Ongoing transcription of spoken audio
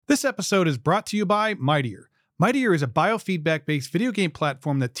This episode is brought to you by Mightier. Mightier is a biofeedback-based video game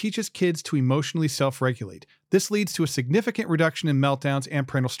platform that teaches kids to emotionally self-regulate. This leads to a significant reduction in meltdowns and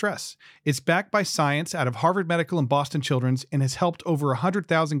parental stress. It's backed by science out of Harvard Medical and Boston Children's and has helped over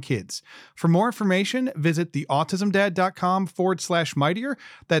 100,000 kids. For more information, visit theautismdad.com/Mightier.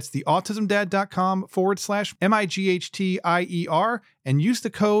 That's theautismdad.com/MIGHTIER and use the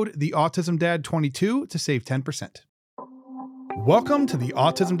code theautismdad22 to save 10%. Welcome to the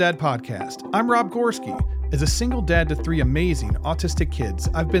Autism Dad Podcast. I'm Rob Gorski. As a single dad to three amazing autistic kids,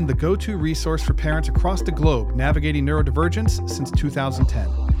 I've been the go-to resource for parents across the globe navigating neurodivergence since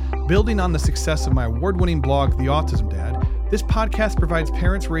 2010. Building on the success of my award-winning blog, The Autism Dad, this podcast provides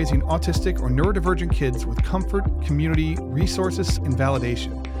parents raising autistic or neurodivergent kids with comfort, community, resources, and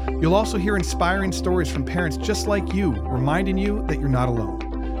validation. You'll also hear inspiring stories from parents just like you, reminding you that you're not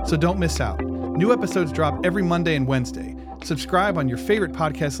alone. So don't miss out. New episodes drop every Monday and Wednesday. Subscribe on your favorite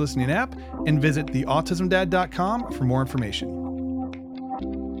podcast listening app and visit theautismdad.com for more information.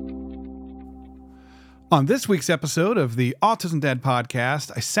 On this week's episode of the Autism Dad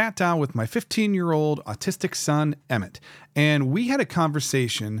Podcast, I sat down with my 15-year-old autistic son, Emmett, and we had a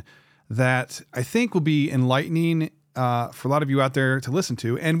conversation that I think will be enlightening for a lot of you out there to listen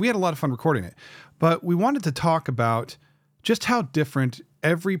to, and we had a lot of fun recording it. But we wanted to talk about just how different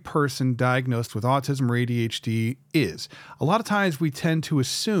every person diagnosed with autism or ADHD is. A lot of times we tend to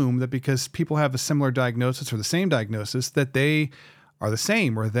assume that because people have a similar diagnosis or the same diagnosis, that they are the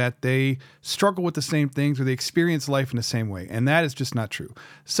same or that they struggle with the same things or they experience life in the same way. And that is just not true.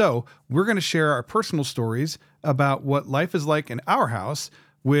 So we're going to share our personal stories about what life is like in our house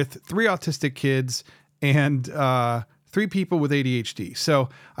with three autistic kids and three people with ADHD. So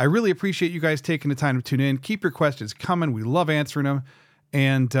I really appreciate you guys taking the time to tune in. Keep your questions coming. We love answering them.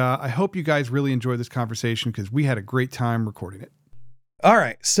 And I hope you guys really enjoy this conversation because we had a great time recording it. All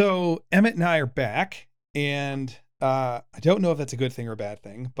right. So Emmett and I are back. And I don't know if that's a good thing or a bad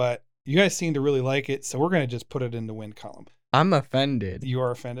thing, but you guys seem to really like it. So we're going to just put it in the win column. I'm offended. You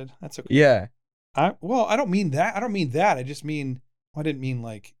are offended? That's okay. Yeah. I don't mean that. I just mean, I didn't mean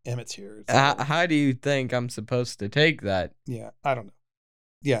like Emmett's here. How do you think I'm supposed to take that? Yeah. I don't know.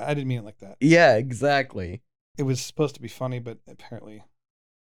 Yeah. I didn't mean it like that. Yeah, exactly. It was supposed to be funny, but apparently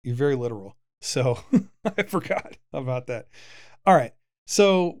you're very literal. So I forgot about that. All right.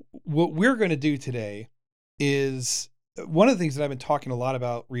 So what we're going to do today is one of the things that I've been talking a lot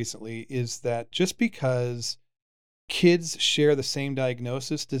about recently is that just because kids share the same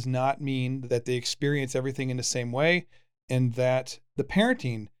diagnosis does not mean that they experience everything in the same way and that the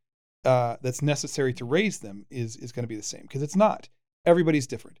parenting that's necessary to raise them is going to be the same, because it's not. Everybody's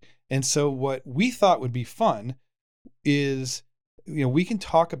different. And so what we thought would be fun is, we can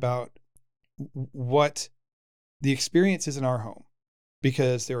talk about what the experience is in our home,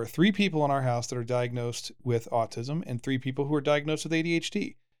 because there are three people in our house that are diagnosed with autism and three people who are diagnosed with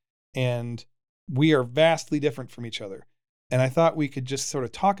ADHD. And we are vastly different from each other. And I thought we could just sort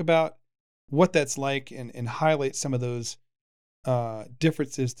of talk about what that's like and highlight some of those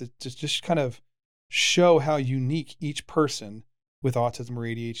differences to just kind of show how unique each person with autism or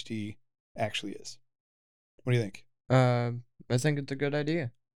ADHD actually is. What do you think? I think it's a good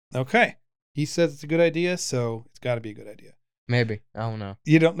idea. Okay. He says it's a good idea, so it's got to be a good idea. Maybe. I don't know.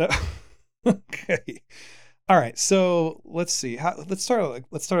 You don't know? Okay. All right. So let's see. Let's start it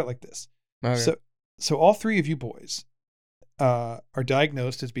like this. Okay. So all three of you boys are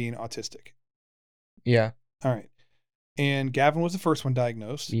diagnosed as being autistic. Yeah. All right. And Gavin was the first one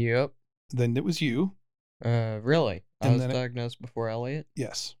diagnosed. Yep. Then it was you. Really? I And was then diagnosed before Elliot?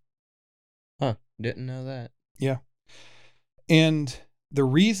 Yes. Huh. Didn't know that. Yeah. And the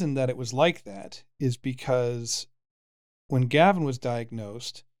reason that it was like that is because when Gavin was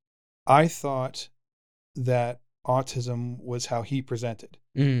diagnosed, I thought that autism was how he presented,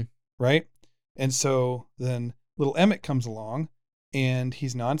 right? And so then little Emmett comes along and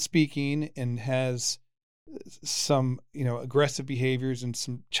he's non-speaking and has some, aggressive behaviors and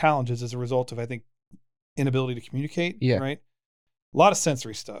some challenges as a result of, I think, inability to communicate, right? A lot of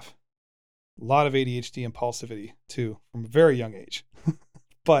sensory stuff. A lot of ADHD impulsivity too, from a very young age.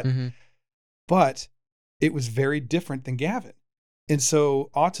 But it was very different than Gavin. And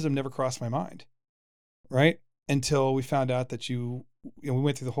so autism never crossed my mind, right? Until we found out that we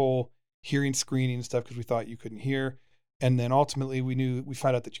went through the whole hearing screening and stuff because we thought you couldn't hear. And then ultimately we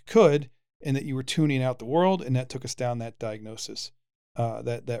found out that you could and that you were tuning out the world. And that took us down that diagnosis,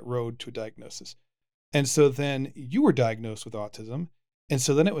 that road to a diagnosis. And so then you were diagnosed with autism. And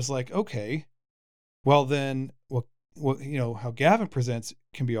so then it was like, okay, well then, how Gavin presents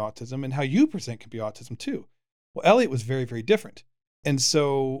can be autism and how you present can be autism too. Well, Elliot was very, very different. And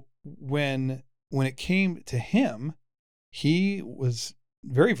so when it came to him, he was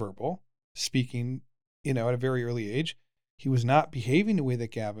very verbal, speaking, at a very early age. He was not behaving the way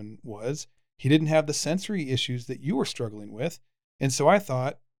that Gavin was. He didn't have the sensory issues that you were struggling with. And so I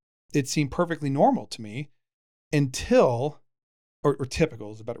thought it seemed perfectly normal to me until, or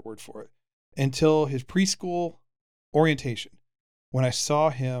typical is a better word for it, until his preschool orientation, when I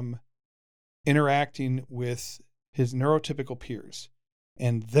saw him interacting with his neurotypical peers.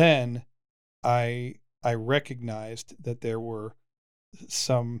 And then I recognized that there were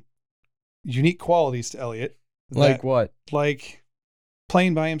some unique qualities to Elliot, Like what? like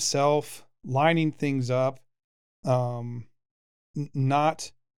playing by himself, lining things up,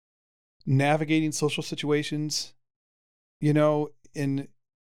 not navigating social situations, in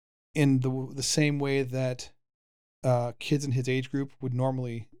the same way that kids in his age group would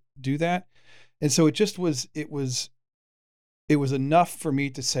normally do that. And so it was enough for me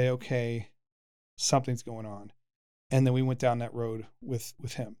to say, okay, something's going on. And then we went down that road with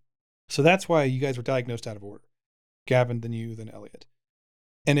him. So that's why you guys were diagnosed out of order. Gavin, then you, then Elliot.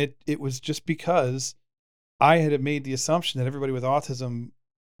 And it was just because I had made the assumption that everybody with autism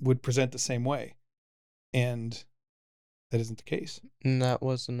would present the same way. And that isn't the case. And that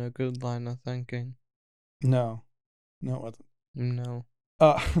wasn't a good line of thinking. No, it wasn't. No.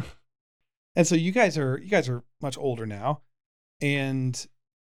 And so you guys are much older now and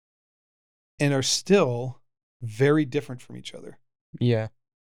are still very different from each other. Yeah.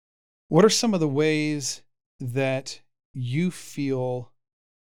 What are some of the ways that you feel,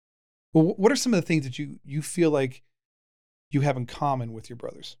 what are some of the things that you feel like you have in common with your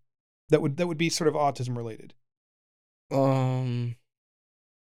brothers that would be sort of autism related? I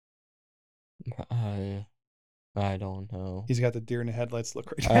don't know. He's got the deer in the headlights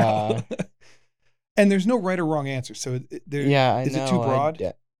look right now. And there's no right or wrong answer. So yeah, I is know. it too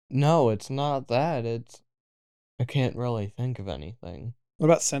broad? No, it's not that. I can't really think of anything. What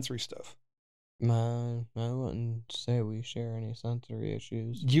about sensory stuff? I wouldn't say we share any sensory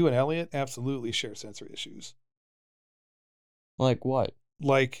issues. You and Elliot absolutely share sensory issues. Like what?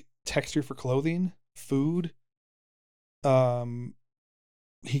 Like texture for clothing, food. He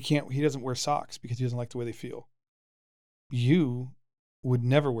doesn't wear socks because he doesn't like the way they feel. You would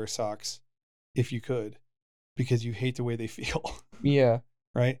never wear socks if you could because you hate the way they feel. Yeah.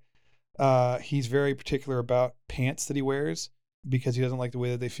 Right? He's very particular about pants that he wears because he doesn't like the way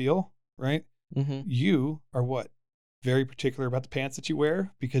that they feel, right? Mm-hmm. You are what? Very particular about the pants that you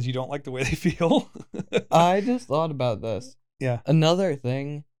wear because you don't like the way they feel. I just thought about this. Yeah. Another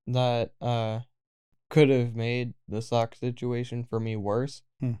thing that could have made the sock situation for me worse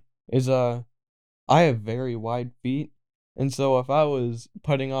is I have very wide feet, and so if I was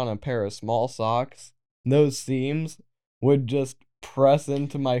putting on a pair of small socks, those seams would just press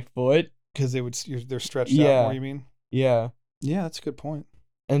into my foot because they're stretched out more, you mean? Yeah. Yeah, that's a good point.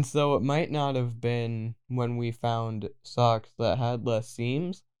 And so it might not have been when we found socks that had less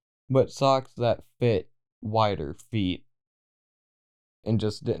seams, but socks that fit wider feet and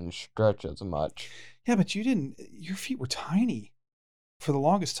just didn't stretch as much. Yeah, but your feet were tiny for the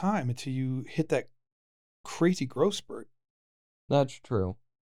longest time until you hit that crazy growth spurt. That's true.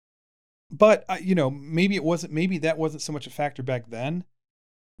 But, maybe that wasn't so much a factor back then,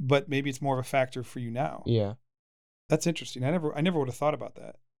 but maybe it's more of a factor for you now. Yeah. That's interesting. I never would have thought about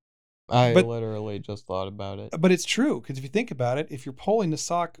that. I literally just thought about it. But it's true, because if you think about it, if you're pulling the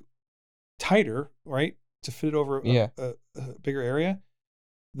sock tighter, right, to fit it over a bigger area,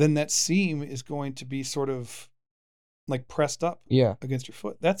 then that seam is going to be sort of like pressed up against your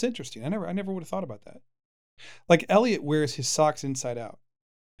foot. That's interesting. I never would have thought about that. Like Elliot wears his socks inside out.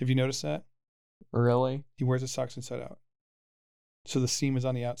 Have you noticed that? Really? He wears his socks inside out. So the seam is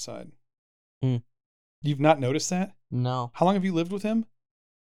on the outside. Hmm. You've not noticed that? No. How long have you lived with him?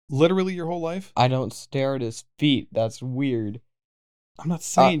 Literally your whole life? I don't stare at his feet. That's weird. I'm not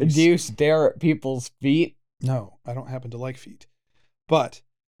saying do you stare at people's feet? No, I don't happen to like feet. But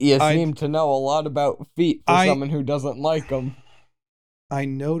you seem to know a lot about feet for someone who doesn't like them. I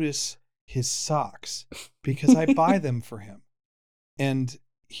notice his socks because I buy them for him. And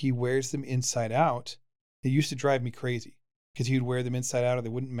he wears them inside out. It used to drive me crazy because he would wear them inside out or they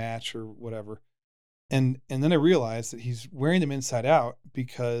wouldn't match or whatever. And then I realized that he's wearing them inside out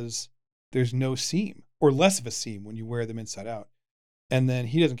because there's no seam or less of a seam when you wear them inside out. And then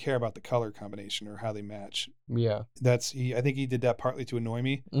he doesn't care about the color combination or how they match. Yeah. I think he did that partly to annoy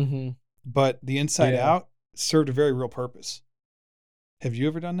me. Mm-hmm. But the inside out served a very real purpose. Have you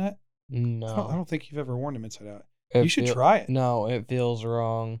ever done that? No. I don't think you've ever worn them inside out. You should try it. No, it feels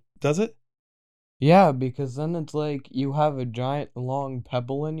wrong. Does it? Yeah, because then it's like you have a giant long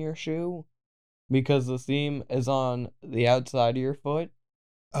pebble in your shoe because the seam is on the outside of your foot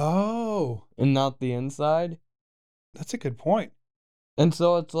Oh, and not the inside. that's a good point. And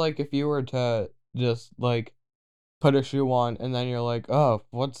so it's like if you were to just like put a shoe on and then you're like, "Oh,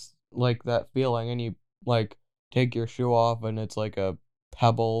 what's like that feeling?" And you like take your shoe off and it's like a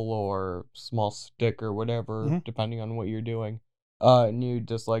pebble or small stick or whatever, Hmm. depending on what you're doing. And you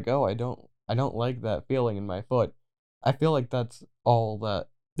just like, "Oh, I don't like that feeling in my foot." I feel like that's all that.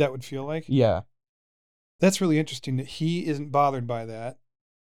 That would feel like. Yeah. That's really interesting that he isn't bothered by that,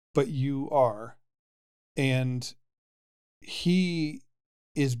 but you are. And he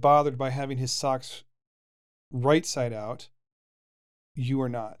is bothered by having his socks right side out. You are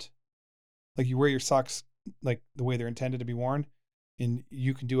not. Like you wear your socks like the way they're intended to be worn, and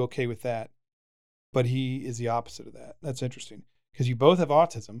you can do okay with that. But he is the opposite of that. That's interesting because you both have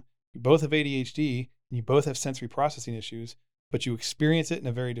autism, you both have ADHD, and you both have sensory processing issues, but you experience it in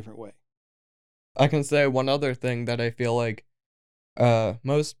a very different way. I can say one other thing that I feel like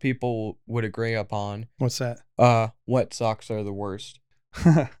most people would agree upon. What's that? Wet socks are the worst.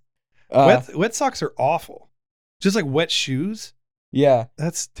 Uh Wet socks are awful. Just like wet shoes. yeah,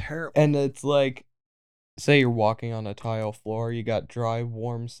 That's terrible. and it's like say you're walking on a tile floor, you got dry,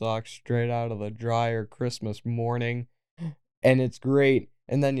 warm socks straight out of the dryer Christmas morning, and it's great.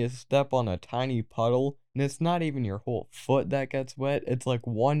 And then you step on a tiny puddle, and it's not even your whole foot that gets wet. It's like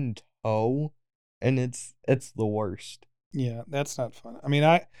one toe, and it's the worst. Yeah, that's not fun. I mean,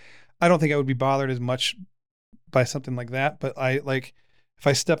 I don't think I would be bothered as much by something like that, but I like if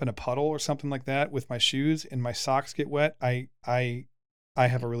I step in a puddle or something like that with my shoes and my socks get wet, I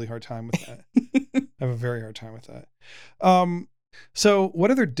have a really hard time with that. I have a very hard time with that. Um, so what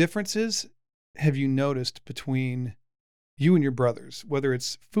other differences have you noticed between you and your brothers, whether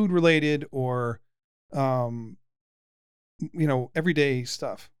it's food related or um, everyday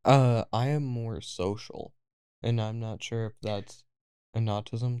stuff? I am more social, and I'm not sure if that's an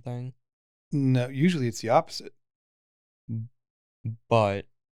autism thing, No, usually it's the opposite. but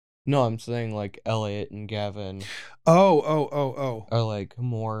no, I'm saying like Elliot and Gavin Oh. are like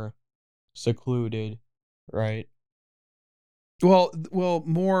more secluded, right? Well,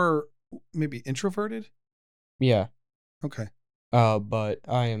 more maybe introverted. Yeah. Okay. But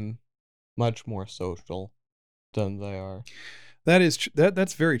I am much more social than they are. That is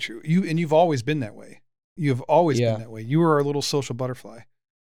that's very true. You've always been that way. You have always been Yeah. that way. You are a little social butterfly.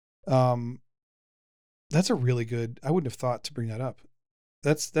 Um, that's a really good. I wouldn't have thought to bring that up.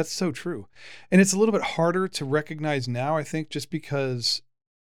 That's so true, and it's a little bit harder to recognize now. I think just because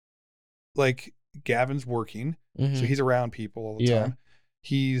like Gavin's working, so Mhm. he's around people all the Yeah. time.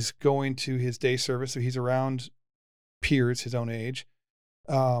 He's going to his day service, so he's around peers his own age.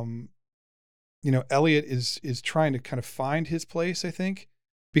 Um, Elliot is trying to kind of find his place, I think,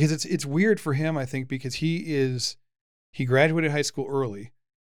 because it's weird for him, I think, because he graduated high school early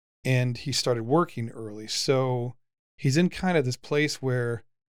and he started working early. So he's in kind of this place where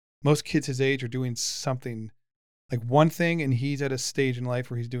most kids his age are doing something like one thing and he's at a stage in life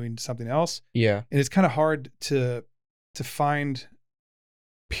where he's doing something else. Yeah. And it's kind of hard to find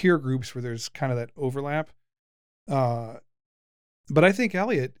peer groups where there's kind of that overlap. Uh, But I think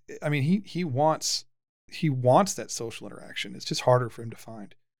Elliot, I mean, he wants that social interaction. It's just harder for him to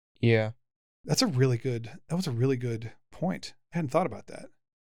find. Yeah. That was a really good point. I hadn't thought about that.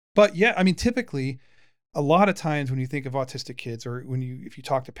 But yeah, I mean, typically a lot of times when you think of autistic kids or if you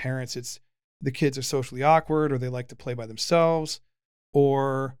talk to parents, it's the kids are socially awkward or they like to play by themselves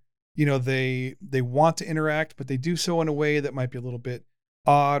or they want to interact, but they do so in a way that might be a little bit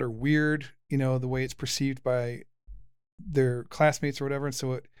odd or weird, the way it's perceived by their classmates or whatever. And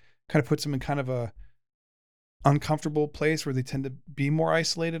so it kind of puts them in kind of a uncomfortable place where they tend to be more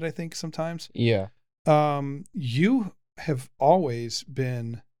isolated, I think, sometimes. Yeah. You have always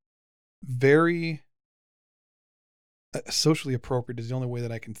been very socially appropriate is the only way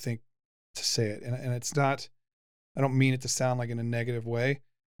that I can think to say it. And it's not, I don't mean it to sound like in a negative way,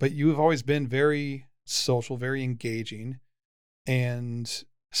 but you have always been very social, very engaging and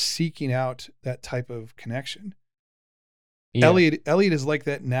seeking out that type of connection. Yeah. Elliot is like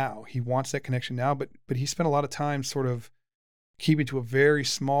that now. He wants that connection now, but he spent a lot of time sort of keeping to a very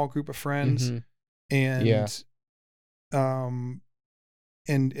small group of friends Mhm. Yeah. and um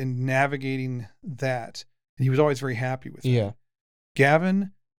and navigating that. And he was always very happy with Yeah. that.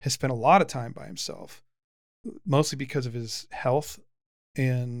 Gavin has spent a lot of time by himself, mostly because of his health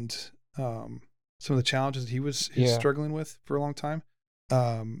and some of the challenges that he was Yeah. struggling with for a long time.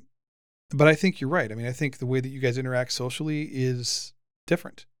 Um, but I think you're right. I mean, I think the way that you guys interact socially is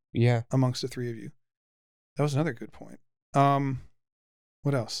different. Yeah. amongst the three of you. That was another good point.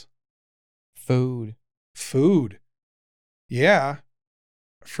 What else? Food. Food. Yeah,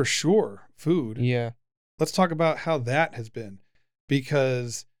 for sure. Food. Yeah. Let's talk about how that has been,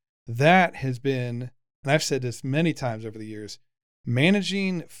 because that has been, and I've said this many times over the years,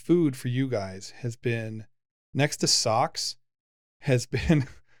 managing food for you guys has been, next to socks, has been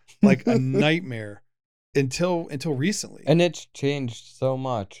like a nightmare until recently. And it's changed so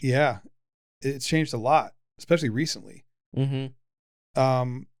much. Yeah, it's changed a lot, especially recently. Mm-hmm.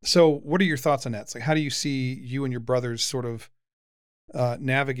 So what are your thoughts on that? It's like, how do you see you and your brothers sort of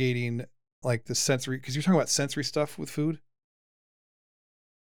navigating like the sensory, because you're talking about sensory stuff with food?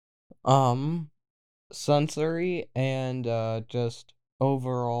 Sensory and just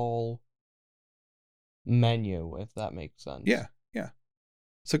overall menu, if that makes sense. Yeah.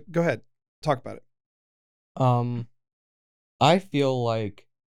 So go ahead, talk about it. I feel like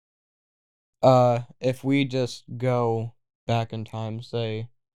if we just go back in time, say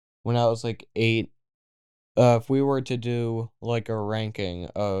when I was like 8, if we were to do like a ranking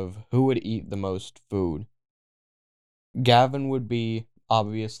of who would eat the most food, Gavin would be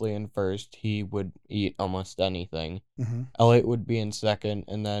obviously in first. He would eat almost anything. Mm-hmm. Elliot would be in second,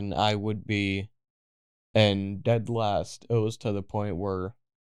 and then I would be in dead last. It was to the point where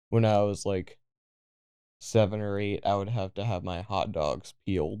when I was like 7 or 8, I would have to have my hot dogs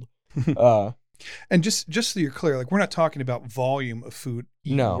peeled. And just so you're clear, like, we're not talking about volume of food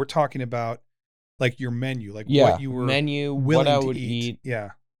eaten. No. We're talking about like your menu, like Yeah, what you were menu, willing what I to would eat. eat.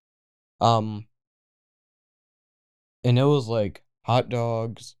 Yeah. And it was like hot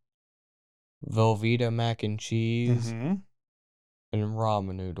dogs, Velveeta mac and cheese, Mm-hmm. and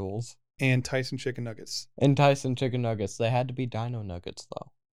ramen noodles. And Tyson chicken nuggets. And Tyson chicken nuggets. They had to be dino nuggets,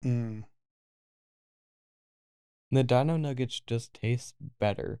 though. Mm. The dino nuggets just taste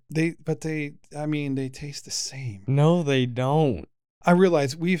better. They taste the same. No, they don't. I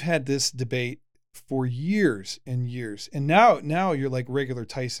realize we've had this debate for years and years, and now you're like regular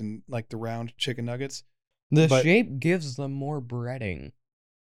Tyson, like the round chicken nuggets. The shape gives them more breading.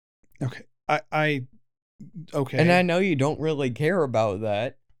 Okay. Okay. And I know you don't really care about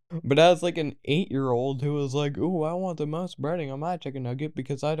that, but as like an 8-year-old who was like, "Ooh, I want the most breading on my chicken nugget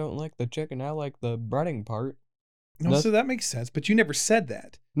because I don't like the chicken, I like the breading part." No, so that makes sense, but you never said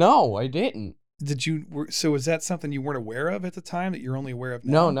that. No, I didn't. Did you? So is that something you weren't aware of at the time that you're only aware of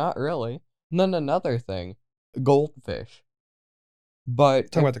now? No, not really. And then another thing, goldfish.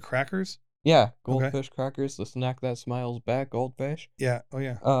 But Talk about the crackers? Yeah, goldfish crackers, the snack that smiles back, goldfish. Yeah, oh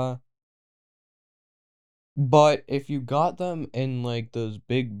yeah. But if you got them in like those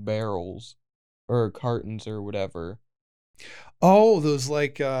big barrels or cartons or whatever. Oh, those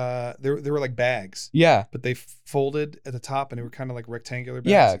like they were like bags. Yeah. But they folded at the top and they were kind of like rectangular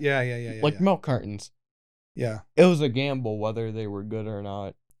bags. Yeah. Like milk cartons. Yeah. It was a gamble whether they were good or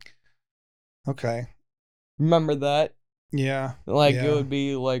not. Okay. Remember that? Yeah. Like it would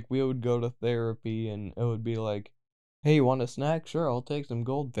be like we would go to therapy and it would be like, "Hey, you want a snack? Sure, I'll take some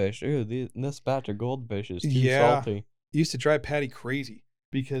goldfish. Ooh, this batch of goldfish is too salty." It used to drive Patty crazy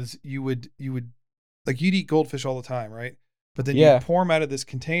because you would like, you'd eat goldfish all the time, right? But then you'd pour them out of this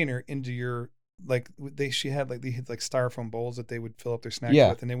container into your, like, they had styrofoam bowls that they would fill up their snacks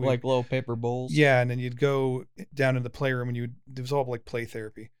with, and then like little paper bowls. Yeah, and then you'd go down in the playroom and it was all like play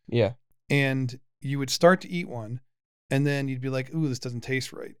therapy. Yeah. And you would start to eat one, and then you'd be like, "Ooh, this doesn't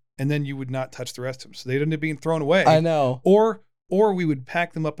taste right," and then you would not touch the rest of them, so they'd end up being thrown away. I know. Or we would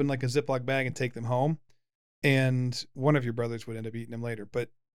pack them up in like a Ziploc bag and take them home, and one of your brothers would end up eating them later.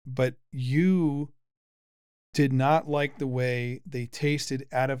 But you did not like the way they tasted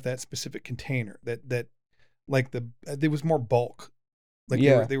out of that specific container. That like there was more bulk, like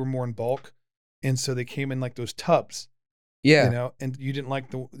they were more in bulk, and so they came in like those tubs. Yeah, you know, and you didn't like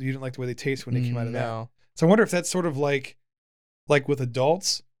the way they taste when they came out of that. So I wonder if that's sort of like with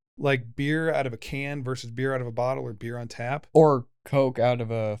adults, like beer out of a can versus beer out of a bottle, or beer on tap, or Coke out of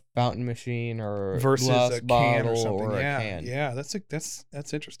a fountain machine, or versus glass a bottle can or something. Or yeah, a can. Yeah,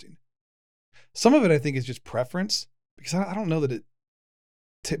 that's interesting. Some of it I think is just preference, because I don't know that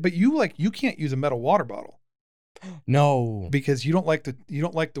it. But you can't use a metal water bottle. No, because you don't like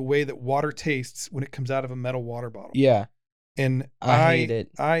the way that water tastes when it comes out of a metal water bottle. Yeah. And I hate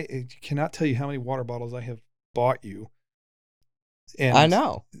it. I cannot tell you how many water bottles I have bought you. And I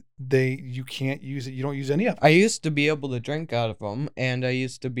know. You can't use it. You don't use any of them. I used to be able to drink out of them, and I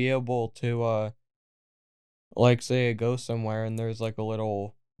used to be able to, like, say I go somewhere and there's like a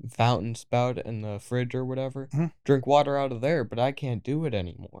little fountain spout in the fridge or whatever, drink water out of there, but I can't do it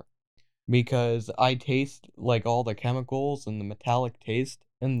anymore because I taste like all the chemicals and the metallic taste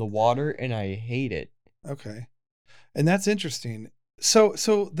in the water, and I hate it. Okay. And that's interesting. So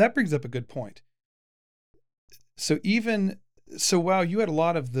that brings up a good point. So wow, you had a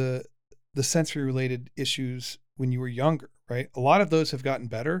lot of the sensory related issues when you were younger, right? A lot of those have gotten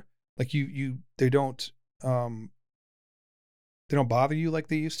better. Like they don't bother you like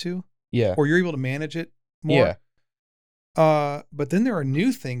they used to, Yeah. or you're able to manage it more. Yeah. But then there are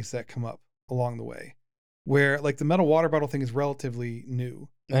new things that come up along the way, where like the metal water bottle thing is relatively new.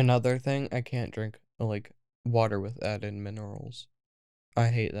 Another thing, I can't drink like water with added minerals. I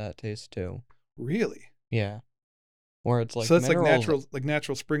hate that taste too. Really? Yeah. Where it's like So it's minerals, like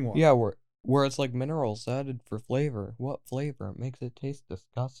natural spring water. yeah, where it's like minerals added for flavor. What flavor? It makes it taste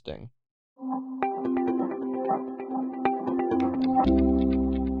disgusting.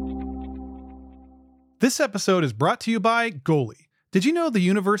 This episode is brought to you by Goalie. Did you know the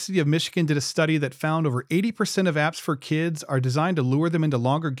University of Michigan did a study that found over 80% of apps for kids are designed to lure them into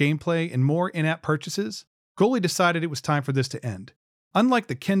longer gameplay and more in-app purchases? Goalie decided it was time for this to end. Unlike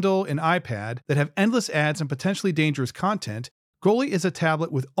the Kindle and iPad that have endless ads and potentially dangerous content, Goalie is a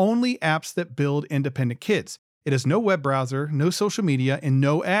tablet with only apps that build independent kids. It has no web browser, no social media, and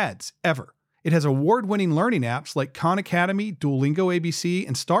no ads, ever. It has award-winning learning apps like Khan Academy, Duolingo ABC,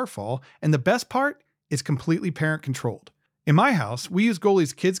 and Starfall, and the best part? It's completely parent-controlled. In my house, we use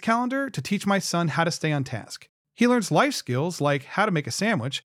Goalie's Kids Calendar to teach my son how to stay on task. He learns life skills like how to make a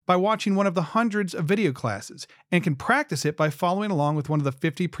sandwich by watching one of the hundreds of video classes and can practice it by following along with one of the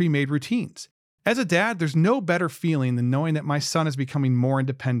 50 pre-made routines. As a dad, there's no better feeling than knowing that my son is becoming more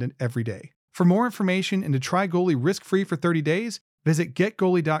independent every day. For more information and to try Goalie risk-free for 30 days, visit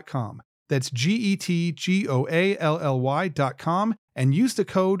getgoalie.com. That's GETGOALLY.com and use the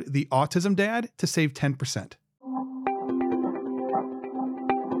code TheAutismDad to save 10%.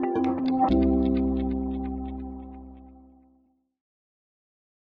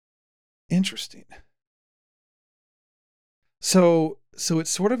 Interesting. So it's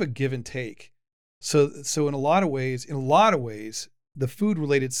sort of a give and take. So in a lot of ways, the food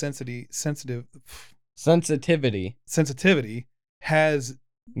related sensitivity has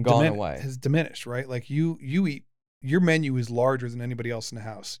has diminished, right? Like you eat, your menu is larger than anybody else in the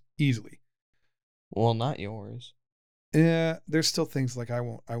house, easily. Well, not yours. Yeah, there's still things like I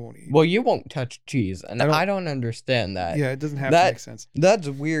won't eat. Well, you won't touch cheese, and I don't understand that. Yeah, it doesn't have to make sense. That's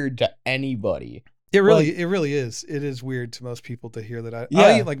weird to anybody. It really is. It is weird to most people to hear that.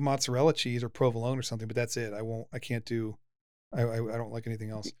 I'll eat like mozzarella cheese or provolone or something, but that's it. I don't like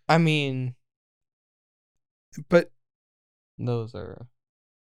anything else. I mean, but those are,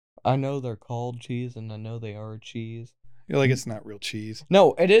 I know they're called cheese, and I know they are cheese. You're like, it's not real cheese.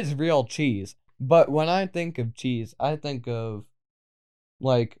 No, it is real cheese. But when I think of cheese, I think of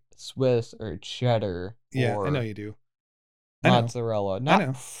like Swiss or cheddar. Yeah, or I know you do. Mozzarella,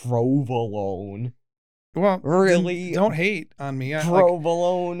 not provolone. Well, really, don't hate on me.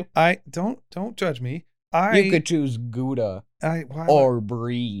 Provolone. Don't judge me. You could choose Gouda or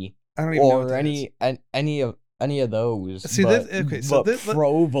Brie. I don't even know what that any is. of those. See this? Okay, so this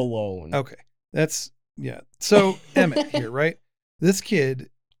provolone. Okay, that's So Emmett here, right? This kid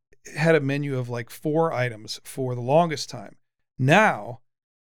had a menu of like 4 items for the longest time. Now,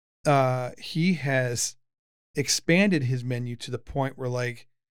 he has expanded his menu to the point where like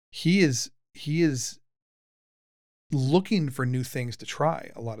he is looking for new things to try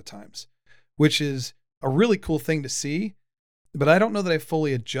a lot of times, which is a really cool thing to see. But I don't know that I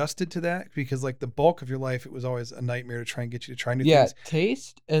fully adjusted to that, because like the bulk of your life, it was always a nightmare to try and get you to try new things. Yeah,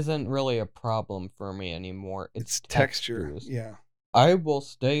 taste isn't really a problem for me anymore. It's texture. Textures. Yeah. I will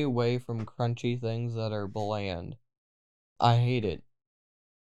stay away from crunchy things that are bland. I hate it.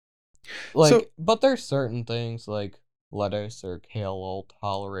 But there's certain things like lettuce or kale I'll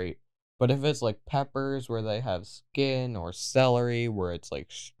tolerate. But if it's like peppers where they have skin, or celery where it's like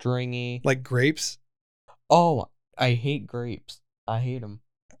stringy. Like grapes? Oh, I hate grapes. I hate them.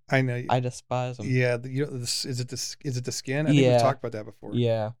 I know. I despise them. Yeah. Is it the skin? I think we've talked about that before.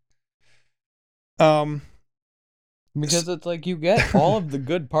 Yeah. Because it's like you get all of the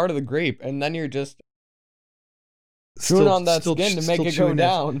good part of the grape, and then you're just chewing on that skin to make it go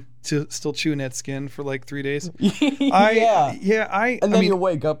down. Still chewing that skin for like 3 days. And then you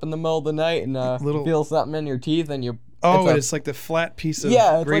wake up in the middle of the night and feel something in your teeth, and you. It's like the flat piece of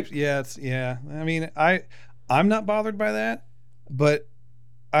grape. I mean, I'm not bothered by that, but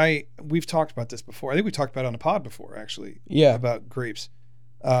we've talked about this before. I think we talked about it on the pod before, actually. Yeah. About grapes.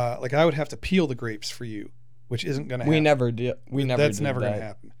 Like I would have to peel the grapes for you, which isn't going to happen. We never did. That's never going to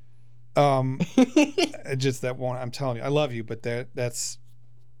happen. Just that won't. I'm telling you, I love you, but that's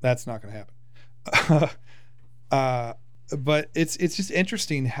not going to happen. but it's just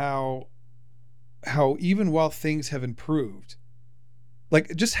interesting how even while things have improved,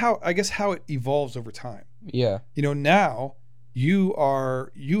 like just how I guess how it evolves over time. Yeah. Now you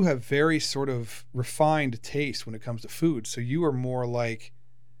have very sort of refined taste when it comes to food. So you are more like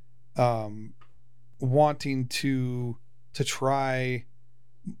wanting to try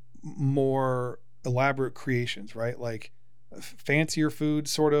more elaborate creations, right? Like fancier food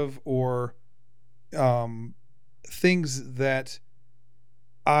sort of, or things that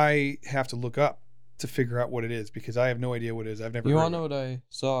I have to look up to figure out what it is because I have no idea what it is. I've never You heard wanna of know it. what I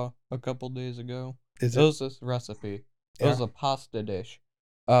saw a couple days ago? Is It it? was this recipe. It Yeah. was a pasta dish.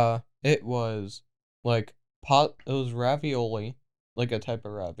 It was like it was ravioli, like a type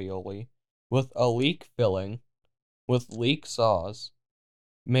of ravioli, with a leek filling, with leek sauce,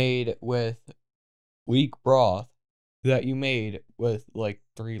 made with leek broth that you made with like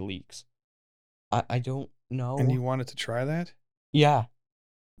 3 leeks. I don't And know. you wanted to try that? Yeah,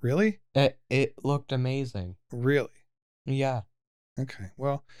 Really? it looked amazing. Really? Yeah. Okay.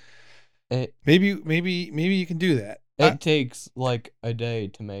 Well, It maybe you can do that. it takes like a day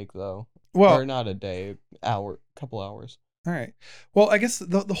to make though. Or Well, not a day, couple hours. all right. Well, I guess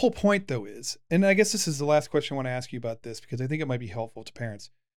the whole point though is, and I guess this is the last question I want to ask you about this because I think it might be helpful to parents.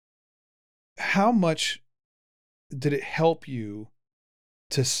 How much did it help you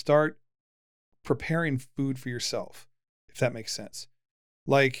to start preparing food for yourself, if that makes sense?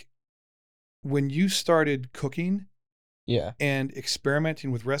 Like when you started cooking Yeah. and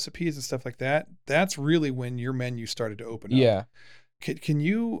experimenting with recipes and stuff like that, that's really when your menu started to open up. Yeah. Can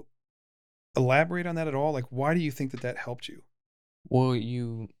you elaborate on that at all? Like, why do you think that helped you? Well,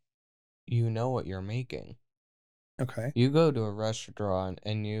 you know what you're making. Okay. You go to a restaurant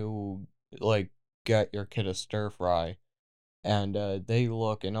and you like get your kid a stir fry and they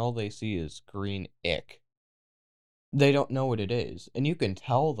look and all they see is green ick. They don't know what it is. And you can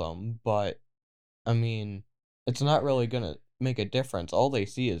tell them, but I mean, it's not really gonna make a difference. All they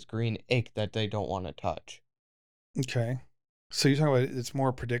see is green ick that they don't want to touch. Okay. So you're talking about it's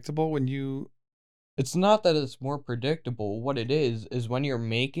more predictable when you. It's not that it's more predictable. What it is when you're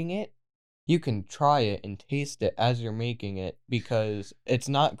making it, you can try it and taste it as you're making it because it's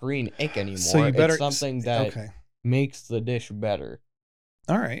not green ick So anymore. you It's better. something that Okay. makes the dish better.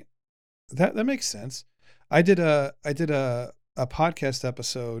 All right. That makes sense. I did a podcast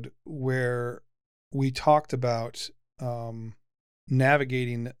episode where we talked about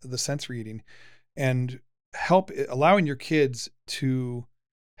navigating the sensory eating and allowing your kids to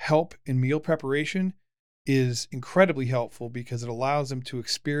help in meal preparation is incredibly helpful because it allows them to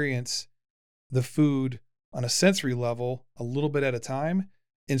experience the food on a sensory level a little bit at a time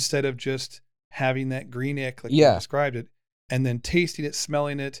instead of just having that green ick like you Yeah. described it and then tasting it,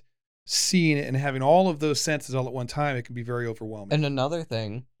 smelling it, seeing it, and having all of those senses all at one time. It can be very overwhelming. And another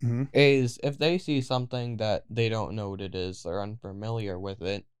thing Mm-hmm. is if they see something that they don't know what it is, they're unfamiliar with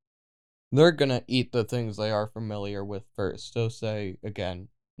it, they're gonna eat the things they are familiar with first. So say again,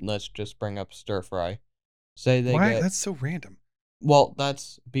 let's just bring up stir fry. Say they Why? get That's so random. well,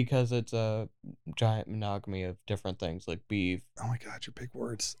 that's because it's a giant monogamy of different things like beef, Oh my God, your big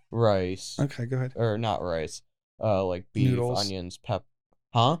words. rice, Okay, go ahead. or not rice, like beef, Noodles, onions,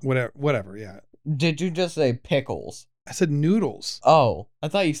 huh? whatever. Yeah, Did you just say pickles? I said noodles. Oh, I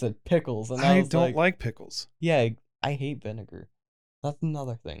thought you said pickles, and I I was don't like, like pickles. yeah, I hate vinegar. That's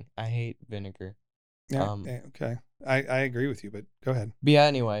another thing. I hate vinegar. Yeah, okay. I agree with you, but go ahead. But yeah,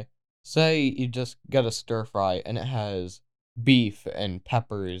 anyway, say you just get a stir fry and it has beef and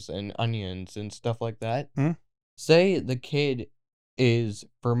peppers and onions and stuff like that. Hmm? Say the kid is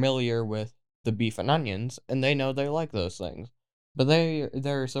familiar with the beef and onions and they know they like those things. But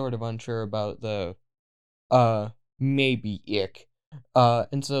they're sort of unsure about the uh maybe ick.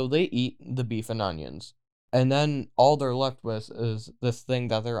 And so they eat the beef and onions. And then all they're left with is this thing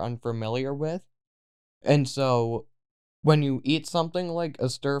that they're unfamiliar with. And so when you eat something like a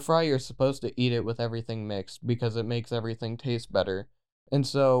stir fry, you're supposed to eat it with everything mixed because it makes everything taste better. And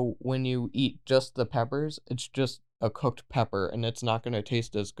so when you eat just the peppers, it's just a cooked pepper and it's not going to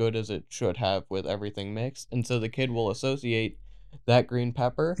taste as good as it should have with everything mixed. And so the kid will associate that green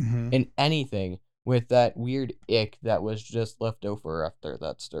pepper Mm-hmm. and anything with that weird ick that was just left over after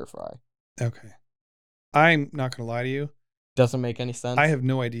that stir fry. Okay. I'm not going to lie to you. Doesn't make any sense. I have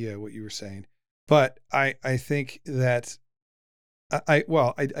no idea what you were saying, but I think that I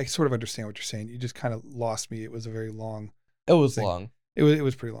sort of understand what you're saying. You just kind of lost me. It was a very long It was thing. long. It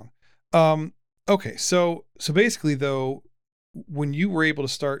was pretty long. Okay. So basically though, when you were able to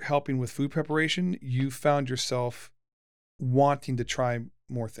start helping with food preparation, you found yourself wanting to try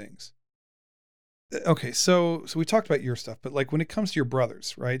more things. okay, so we talked about your stuff, but like when it comes to your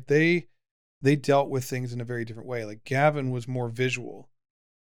brothers, right? They dealt with things in a very different way. Like Gavin was more visual,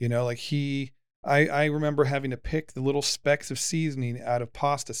 like I remember having to pick the little specks of seasoning out of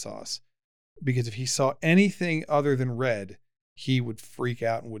pasta sauce because if he saw anything other than red, he would freak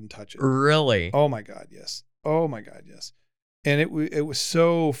out and wouldn't touch it. Really? Oh my God, yes. Oh my God, yes. And it was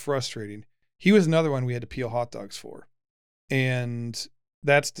so frustrating. He was another one we had to peel hot dogs for. And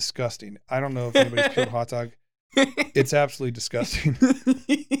that's disgusting. I don't know if anybody's peeled a hot dog. It's absolutely disgusting.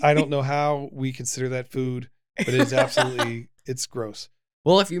 I don't know how we consider that food, but it is absolutely, it's gross.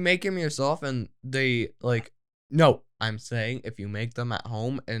 Well, if you make them yourself and they like, no, I'm saying if you make them at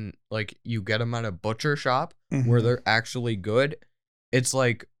home and like you get them at a butcher shop where they're actually good, it's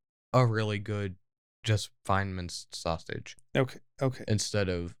like a really good, just fine minced sausage. Okay. Instead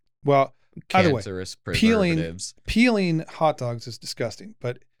of either cancerous way, preservatives. Peeling hot dogs is disgusting,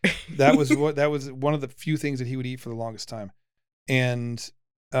 but that was one of the few things that he would eat for the longest time. And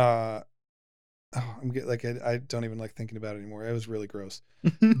I don't even like thinking about it anymore. It was really gross.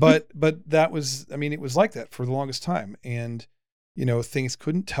 but that was, it was like that for the longest time. And, things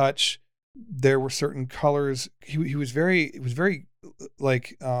couldn't touch. There were certain colors. It was very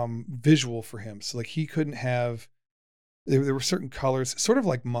like, visual for him. So like he couldn't have, there were certain colors, sort of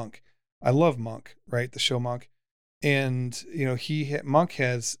like Monk. I love Monk, right? The show Monk. And, Monk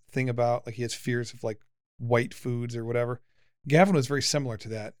has thing about like, he has fears of like white foods or whatever. Gavin was very similar to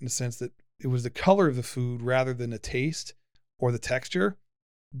that in the sense that it was the color of the food rather than the taste or the texture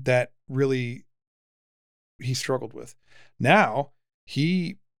that really he struggled with. Now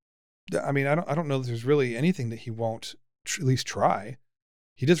I don't know that there's really anything that he won't at least try.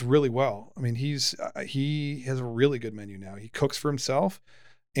 He does really well. He has a really good menu now. He cooks for himself.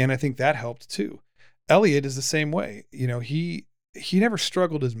 And I think that helped too. Elliot is the same way. He never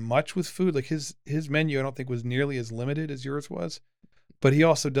struggled as much with food. Like his menu, I don't think was nearly as limited as yours was, but he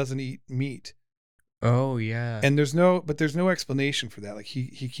also doesn't eat meat. Oh yeah. And there's no explanation for that. Like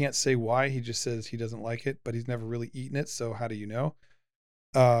he can't say why. He just says he doesn't like it, but he's never really eaten it. So how do you know?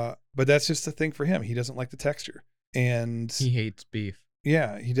 But that's just the thing for him. He doesn't like the texture, and he hates beef.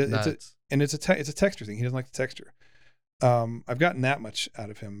 Yeah, he does. It's a texture thing. He doesn't like the texture. I've gotten that much out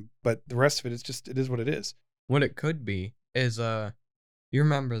of him, but the rest of it is what it is. What it could be is you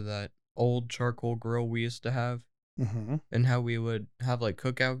remember that old charcoal grill we used to have, and how we would have like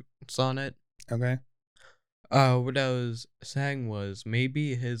cookouts on it. Okay. What I was saying was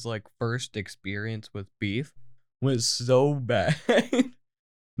maybe his like first experience with beef was so bad.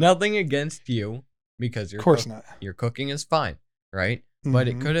 Nothing against you because of course not. Your cooking is fine, right? But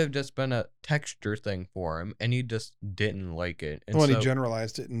it could have just been a texture thing for him, and he just didn't like it. And he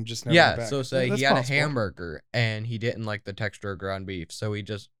generalized it and just never went back. So say he had a hamburger and he didn't like the texture of ground beef, so he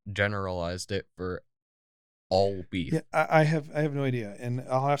just generalized it for all beef. Yeah, I have no idea, and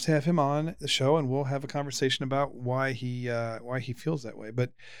I'll have to have him on the show, and we'll have a conversation about why he feels that way.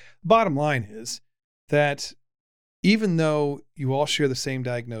 But bottom line is that even though you all share the same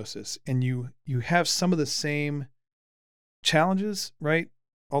diagnosis and you have some of the same challenges, right?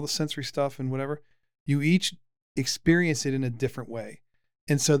 All the sensory stuff and whatever, you each experience it in a different way.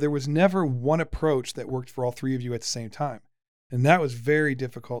 And so there was never one approach that worked for all three of you at the same time. And that was very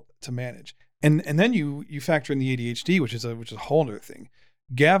difficult to manage. And then you factor in the ADHD, which is a whole other thing.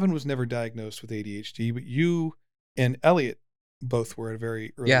 Gavin was never diagnosed with ADHD, but you and Elliot both were at a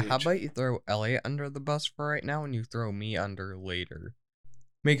very early age. How about you throw Elliot under the bus for right now and you throw me under later?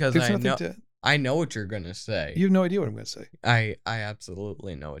 Because I know what you're going to say. You have no idea what I'm going to say. I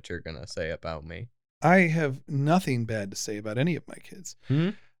absolutely know what you're going to say about me. I have nothing bad to say about any of my kids.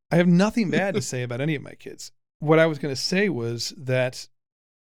 I have nothing bad to say about any of my kids. What I was going to say was that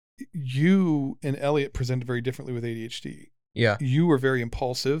you and Elliot presented very differently with ADHD. Yeah. You were very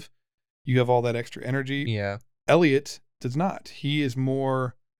impulsive. You have all that extra energy. Yeah. Elliot does not. He is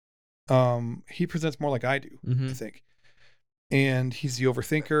more, he presents more like I do, I think. And he's the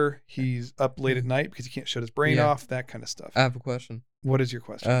overthinker. He's up late at night because he can't shut his brain off, that kind of stuff. I have a question. What is your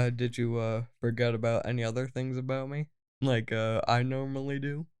question? Did you forget about any other things about me? Like I normally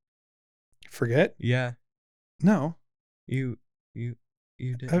do? Forget? Yeah. No. You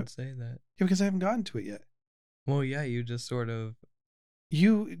didn't say that. Yeah, because I haven't gotten to it yet. Well, yeah, you just sort of... Are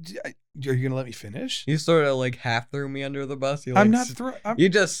you going to let me finish? You sort of like half threw me under the bus. You, like, you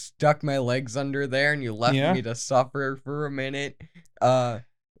just stuck my legs under there and you left me to suffer for a minute. Oh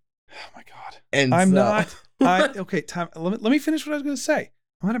my God. And okay, time. Let me finish what I was going to say.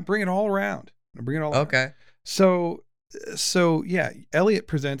 I'm going to bring it all around. Okay. Around. So yeah, Elliot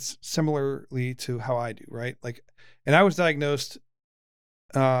presents similarly to how I do, right? Like, and I was diagnosed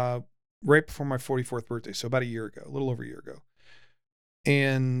right before my 44th birthday. So about a year ago, a little over a year ago.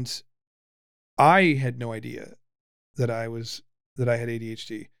 And I had no idea that I had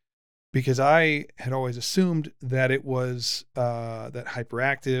ADHD, because I had always assumed that it was that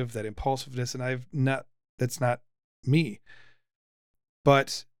hyperactive, that impulsiveness, and that's not me.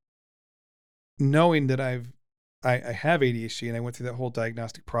 But knowing that I have ADHD, and I went through that whole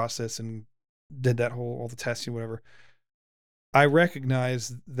diagnostic process and did all the testing, whatever, I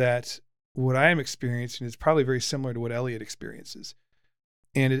recognize that what I am experiencing is probably very similar to what Elliot experiences.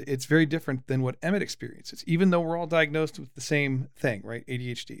 And it's very different than what Emmett experiences, even though we're all diagnosed with the same thing, right?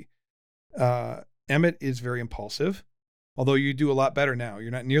 ADHD. Emmett is very impulsive, although you do a lot better now.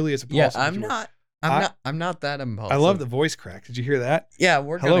 You're not nearly as impulsive. Yeah, I'm not that impulsive. I love the voice crack. Did you hear that? Yeah,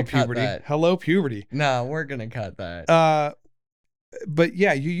 we're gonna cut that. Hello, puberty. No, we're gonna cut that. But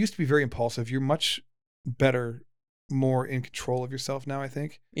yeah, you used to be very impulsive. You're much better, more in control of yourself now, I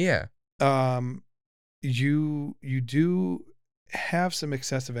think. Yeah. You do have some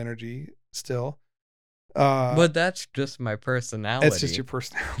excessive energy still. But that's just my personality. It's just your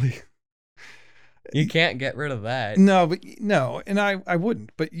personality. You can't get rid of that. No, and I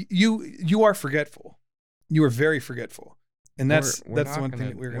wouldn't. But you are forgetful. You are very forgetful, and that's the one thing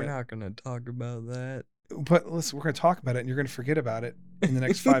that we're not gonna talk about that. But listen, we're gonna talk about it, and you're gonna forget about it in the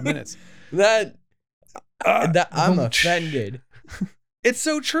next 5 minutes. I'm offended. It's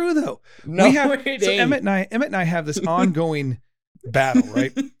so true, though. No, it ain't. So Emmett and I have this ongoing battle,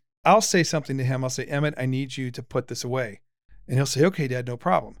 right? I'll say something to him. I'll say, Emmett, I need you to put this away. And he'll say, okay, Dad, no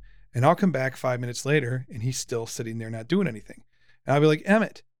problem. And I'll come back 5 minutes later, and he's still sitting there not doing anything. And I'll be like,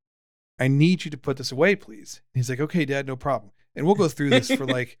 Emmett, I need you to put this away, please. And he's like, okay, Dad, no problem. And we'll go through this for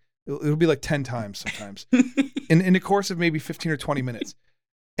it'll be like 10 times sometimes in the course of maybe 15 or 20 minutes.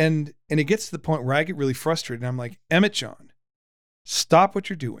 And it gets to the point where I get really frustrated. And I'm like, Emmett John, stop what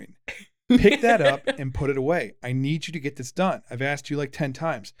you're doing. Pick that up and put it away. I need you to get this done. I've asked you like 10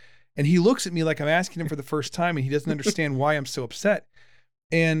 times. And he looks at me like I'm asking him for the first time, and he doesn't understand why I'm so upset.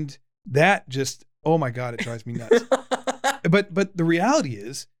 And that just, oh my God, it drives me nuts. But the reality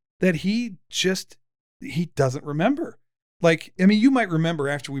is that he doesn't remember. Like, I mean, you might remember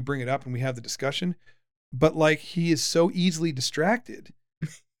after we bring it up and we have the discussion, but like, he is so easily distracted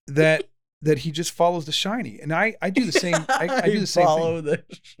that he just follows the shiny. And I do the same. I do the same thing. The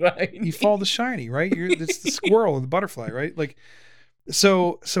shiny. You follow the shiny, right? It's the squirrel and the butterfly, right? Like,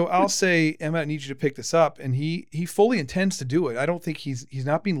 so I'll say, Emma, I need you to pick this up. And he fully intends to do it. I don't think he's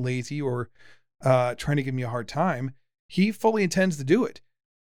not being lazy or trying to give me a hard time. He fully intends to do it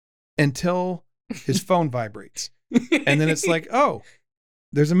until his phone vibrates. And then it's like, oh,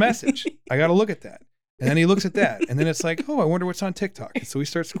 there's a message. I got to look at that. And then he looks at that. And then it's like, oh, I wonder what's on TikTok. And so he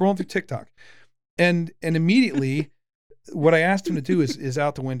starts scrolling through TikTok. And immediately what I asked him to do is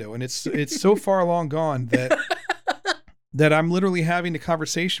out the window. And it's so far long gone that I'm literally having the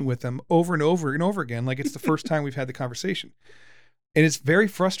conversation with him over and over and over again. Like it's the first time we've had the conversation. And it's very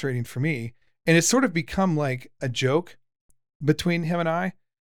frustrating for me. And it's sort of become like a joke between him and I.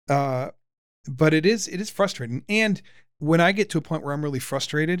 But it is frustrating. And when I get to a point where I'm really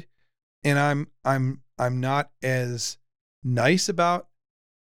frustrated and I'm not as nice about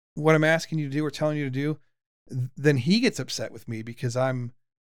what I'm asking you to do or telling you to do, then he gets upset with me because I'm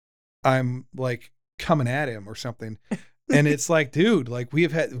like coming at him or something. And it's like, dude, like we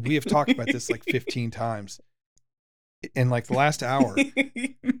have talked about this like 15 times in like the last hour.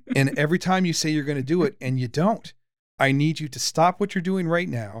 And every time you say you're going to do it and you don't, I need you to stop what you're doing right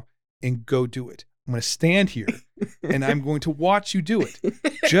now and go do it. I'm going to stand here and I'm going to watch you do it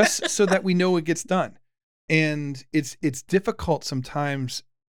just so that we know it gets done. And it's difficult sometimes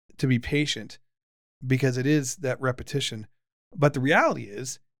to be patient because it is that repetition. But the reality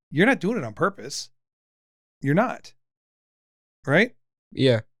is you're not doing it on purpose. You're not. Right?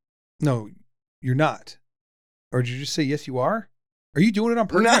 Yeah. No, you're not. Or did you just say, yes, you are? Are you doing it on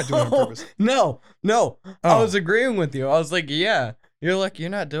purpose? No, you're not doing it on purpose. No. Oh. I was agreeing with you. I was like, yeah. You're like, you're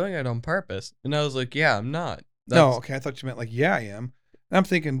not doing it on purpose. And I was like, yeah, I'm not. No, okay. I thought you meant like, yeah, I am. And I'm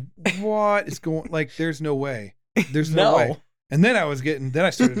thinking, what is going, like, there's no way. There's no way. And then I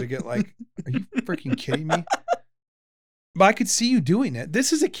started to get like, are you freaking kidding me? But I could see you doing it.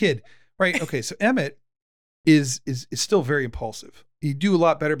 This is a kid, right? Okay. So Emmett is still very impulsive. You do a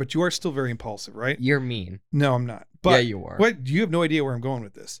lot better, but you are still very impulsive, right? You're mean. No, I'm not. But yeah, you are. What? You have no idea where I'm going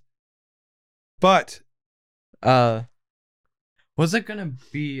with this. But, was it gonna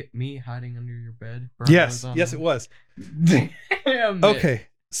be me hiding under your bed? Yes, it was. Damn okay,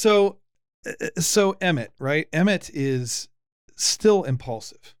 so Emmett, right? Emmett is still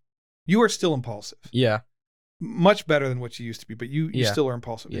impulsive. You are still impulsive. Yeah. much better than what you used to be, but you still are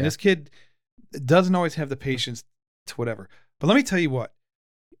impulsive. Yeah. And this kid doesn't always have the patience to whatever. But let me tell you what,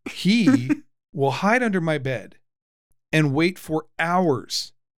 he will hide under my bed and wait for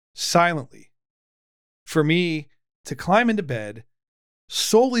hours silently for me to climb into bed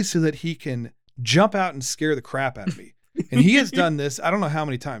solely so that he can jump out and scare the crap out of me. And he has done this, I don't know how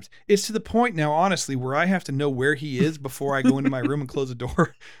many times. It's to the point now, honestly, where I have to know where he is before I go into my room and close the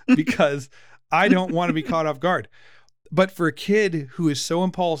door because I don't want to be caught off guard. But for a kid who is so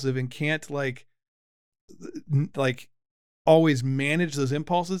impulsive and can't like always manage those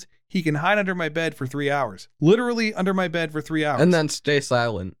impulses, he can hide under my bed for 3 hours, literally under my bed for 3 hours. And then stay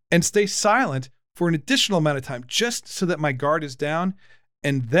silent For an additional amount of time, just so that my guard is down.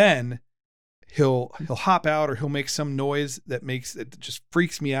 And then he'll hop out, or he'll make some noise that just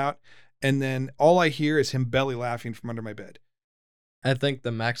freaks me out. And then all I hear is him belly laughing from under my bed. I think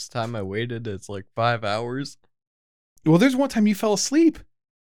the max time I waited is like 5 hours. Well, there's one time you fell asleep.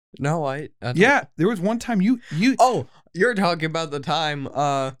 No, I don't. Yeah, there was one time you. Oh, you're talking about the time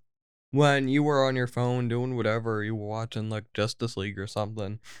when you were on your phone doing whatever, you were watching like Justice League or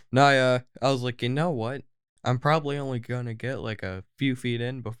something. And I was like, you know what? I'm probably only gonna get like a few feet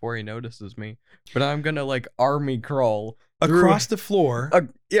in before he notices me, but I'm gonna like army crawl across the floor.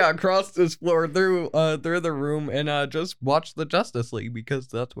 Across this floor through the room and just watch the Justice League because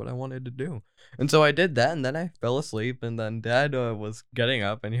that's what I wanted to do. And so I did that, and then I fell asleep, and then Dad was getting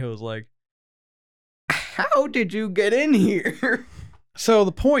up, and he was like, "How did you get in here?" So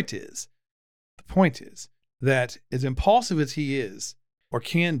the point is that as impulsive as he is or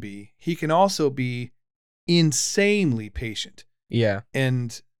can be, he can also be insanely patient. Yeah.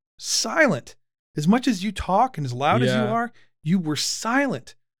 And silent. As much as you talk and as loud as you are, you were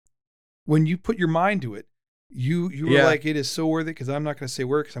silent when you put your mind to it. You were like, it is so worth it because I'm not going to say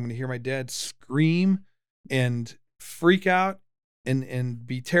word because I'm going to hear my dad scream and freak out and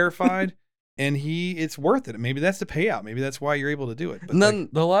be terrified. And it's worth it. Maybe that's the payout. Maybe that's why you're able to do it. But and then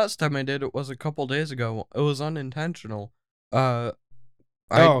the last time I did it was a couple days ago. It was unintentional. Yeah.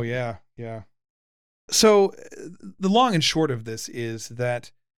 So the long and short of this is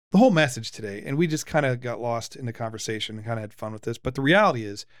that the whole message today, and we just kind of got lost in the conversation and kind of had fun with this, but the reality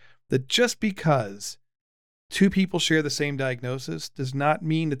is that just because two people share the same diagnosis does not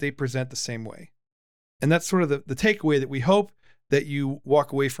mean that they present the same way. And that's sort of the takeaway that we hope that you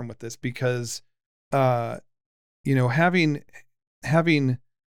walk away from with this, because, having 4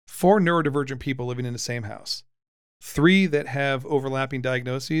 neurodivergent people living in the same house, 3 that have overlapping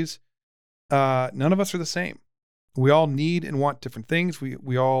diagnoses, none of us are the same. We all need and want different things.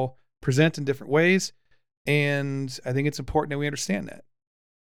 We all present in different ways. And I think it's important that we understand that.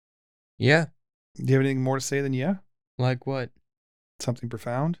 Yeah. Do you have anything more to say than yeah? Like what? Something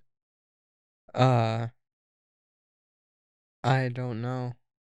profound? I don't know.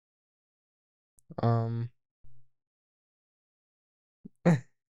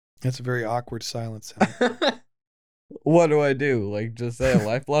 That's a very awkward silence. What do I do? Like just say a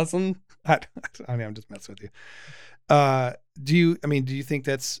life lesson? I'm just messing with you. Do you think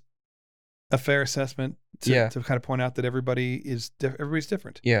that's a fair assessment to kind of point out that everybody's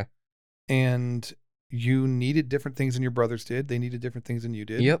different? Yeah. And you needed different things than your brothers did. They needed different things than you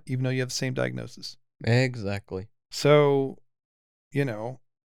did. Yep. Even though you have the same diagnosis. Exactly. So,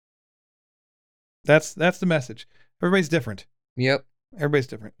 that's the message. Everybody's different. Yep. Everybody's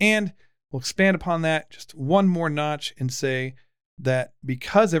different. And we'll expand upon that just one more notch and say that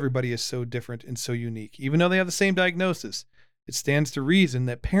because everybody is so different and so unique, even though they have the same diagnosis, it stands to reason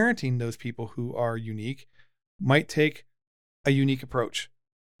that parenting those people who are unique might take a unique approach.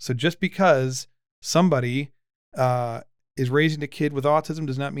 So just because somebody is raising a kid with autism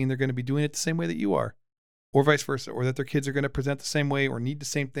does not mean they're going to be doing it the same way that you are, or vice versa, or that their kids are going to present the same way or need the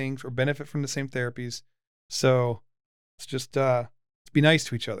same things or benefit from the same therapies. So it's just let's be nice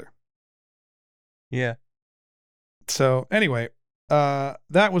to each other. Yeah. So anyway,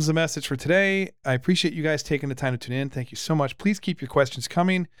 that was the message for today. I appreciate you guys taking the time to tune in. Thank you so much. Please keep your questions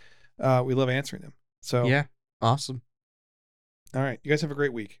coming. We love answering them. So yeah, awesome. All right. You guys have a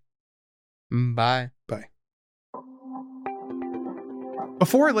great week. Bye. Bye.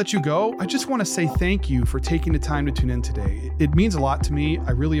 Before I let you go, I just want to say thank you for taking the time to tune in today. It means a lot to me.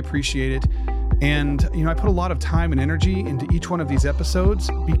 I really appreciate it. And, I put a lot of time and energy into each one of these episodes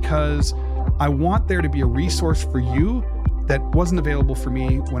because I want there to be a resource for you that wasn't available for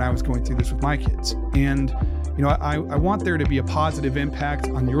me when I was going through this with my kids. And, I want there to be a positive impact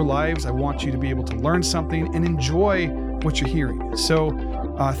on your lives. I want you to be able to learn something and enjoy what you're hearing. So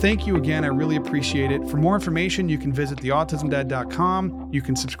Thank you again. I really appreciate it. For more information, you can visit theautismdad.com. You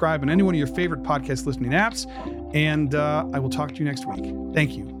can subscribe on any one of your favorite podcast listening apps. And I will talk to you next week.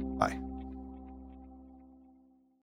 Thank you.